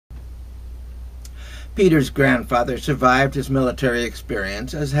Peter's grandfather survived his military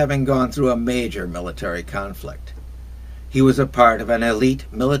experience as having gone through a major military conflict. He was a part of an elite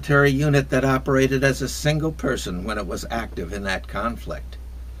military unit that operated as a single person when it was active in that conflict.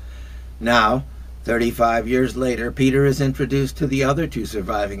 Now, 35 years later, Peter is introduced to the other two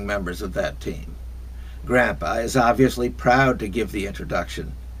surviving members of that team. Grandpa is obviously proud to give the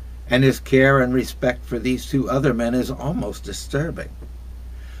introduction, and his care and respect for these two other men is almost disturbing.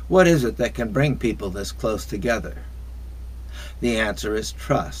 What is it that can bring people this close together? The answer is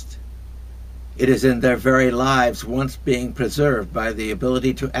trust. It is in their very lives once being preserved by the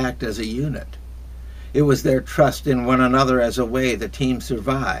ability to act as a unit. It was their trust in one another as a way the team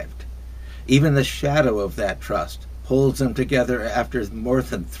survived. Even the shadow of that trust holds them together after more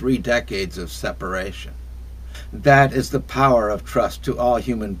than 3 decades of separation. That is the power of trust to all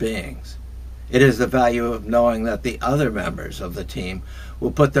human beings. It is the value of knowing that the other members of the team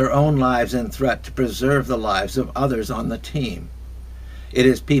will put their own lives in threat to preserve the lives of others on the team. It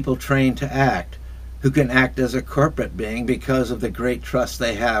is people trained to act, who can act as a corporate being because of the great trust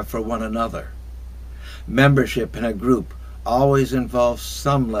they have for one another. Membership in a group always involves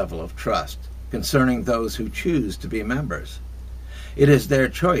some level of trust concerning those who choose to be members. It is their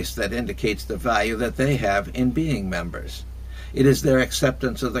choice that indicates the value that they have in being members. It is their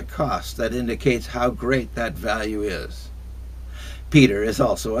acceptance of the cost that indicates how great that value is. Peter is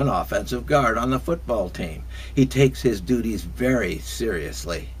also an offensive guard on the football team. He takes his duties very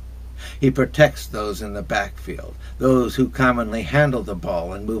seriously. He protects those in the backfield, those who commonly handle the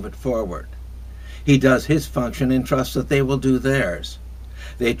ball and move it forward. He does his function and trusts that they will do theirs.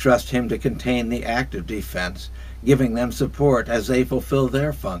 They trust him to contain the active defense, giving them support as they fulfill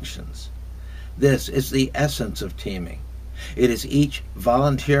their functions. This is the essence of teaming. It is each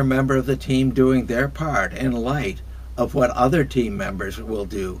volunteer member of the team doing their part in light of what other team members will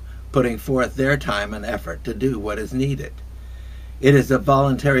do, putting forth their time and effort to do what is needed. It is the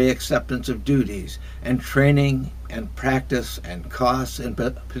voluntary acceptance of duties and training and practice and costs and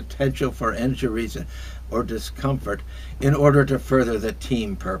potential for injuries or discomfort in order to further the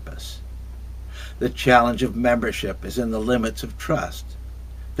team purpose. The challenge of membership is in the limits of trust,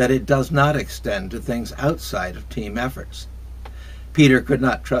 that it does not extend to things outside of team efforts. Peter could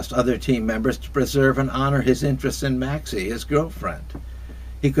not trust other team members to preserve and honor his interest in Maxie, his girlfriend.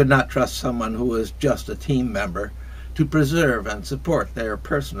 He could not trust someone who was just a team member to preserve and support their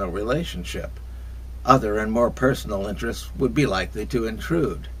personal relationship. Other and more personal interests would be likely to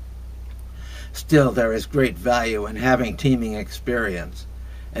intrude. Still, there is great value in having teaming experience,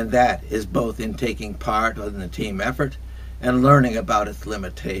 and that is both in taking part in the team effort and learning about its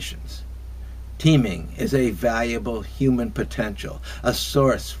limitations. Teaming is a valuable human potential, a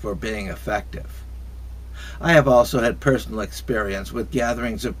source for being effective. I have also had personal experience with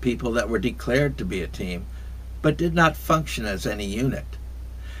gatherings of people that were declared to be a team, but did not function as any unit.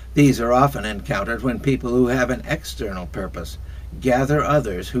 These are often encountered when people who have an external purpose gather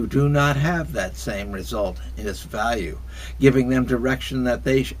others who do not have that same result in its value, giving them direction that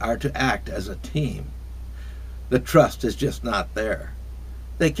they are to act as a team. The trust is just not there.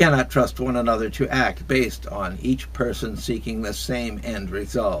 They cannot trust one another to act based on each person seeking the same end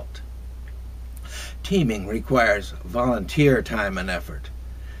result. Teaming requires volunteer time and effort.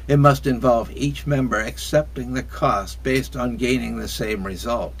 It must involve each member accepting the cost based on gaining the same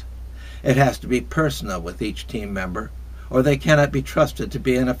result. It has to be personal with each team member, or they cannot be trusted to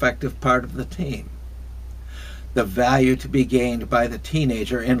be an effective part of the team. The value to be gained by the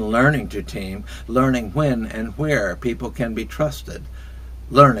teenager in learning to team, learning when and where people can be trusted,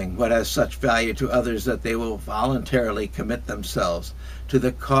 learning what has such value to others that they will voluntarily commit themselves to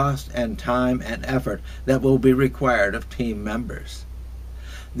the cost and time and effort that will be required of team members.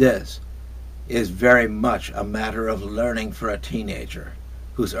 This is very much a matter of learning for a teenager,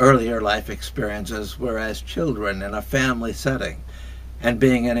 whose earlier life experiences were as children in a family setting, and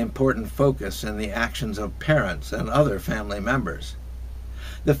being an important focus in the actions of parents and other family members.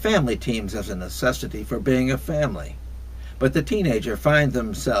 The family teams as a necessity for being a family, but the teenager finds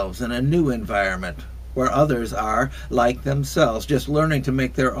themselves in a new environment where others are, like themselves, just learning to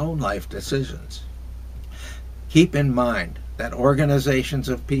make their own life decisions. Keep in mind that organizations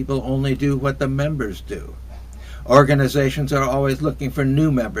of people only do what the members do. Organizations are always looking for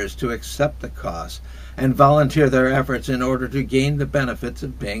new members to accept the cost and volunteer their efforts in order to gain the benefits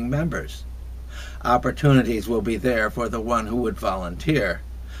of being members. Opportunities will be there for the one who would volunteer,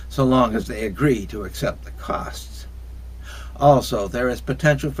 so long as they agree to accept the costs. Also, there is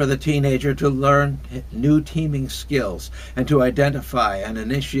potential for the teenager to learn new teaming skills and to identify and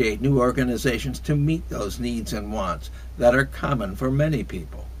initiate new organizations to meet those needs and wants that are common for many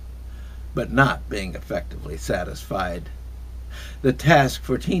people. but not being effectively satisfied. The task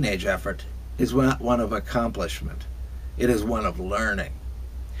for teenage effort is not one of accomplishment. It is one of learning.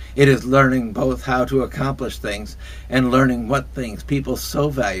 It is learning both how to accomplish things and learning what things people so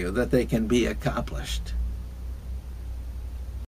value that they can be accomplished.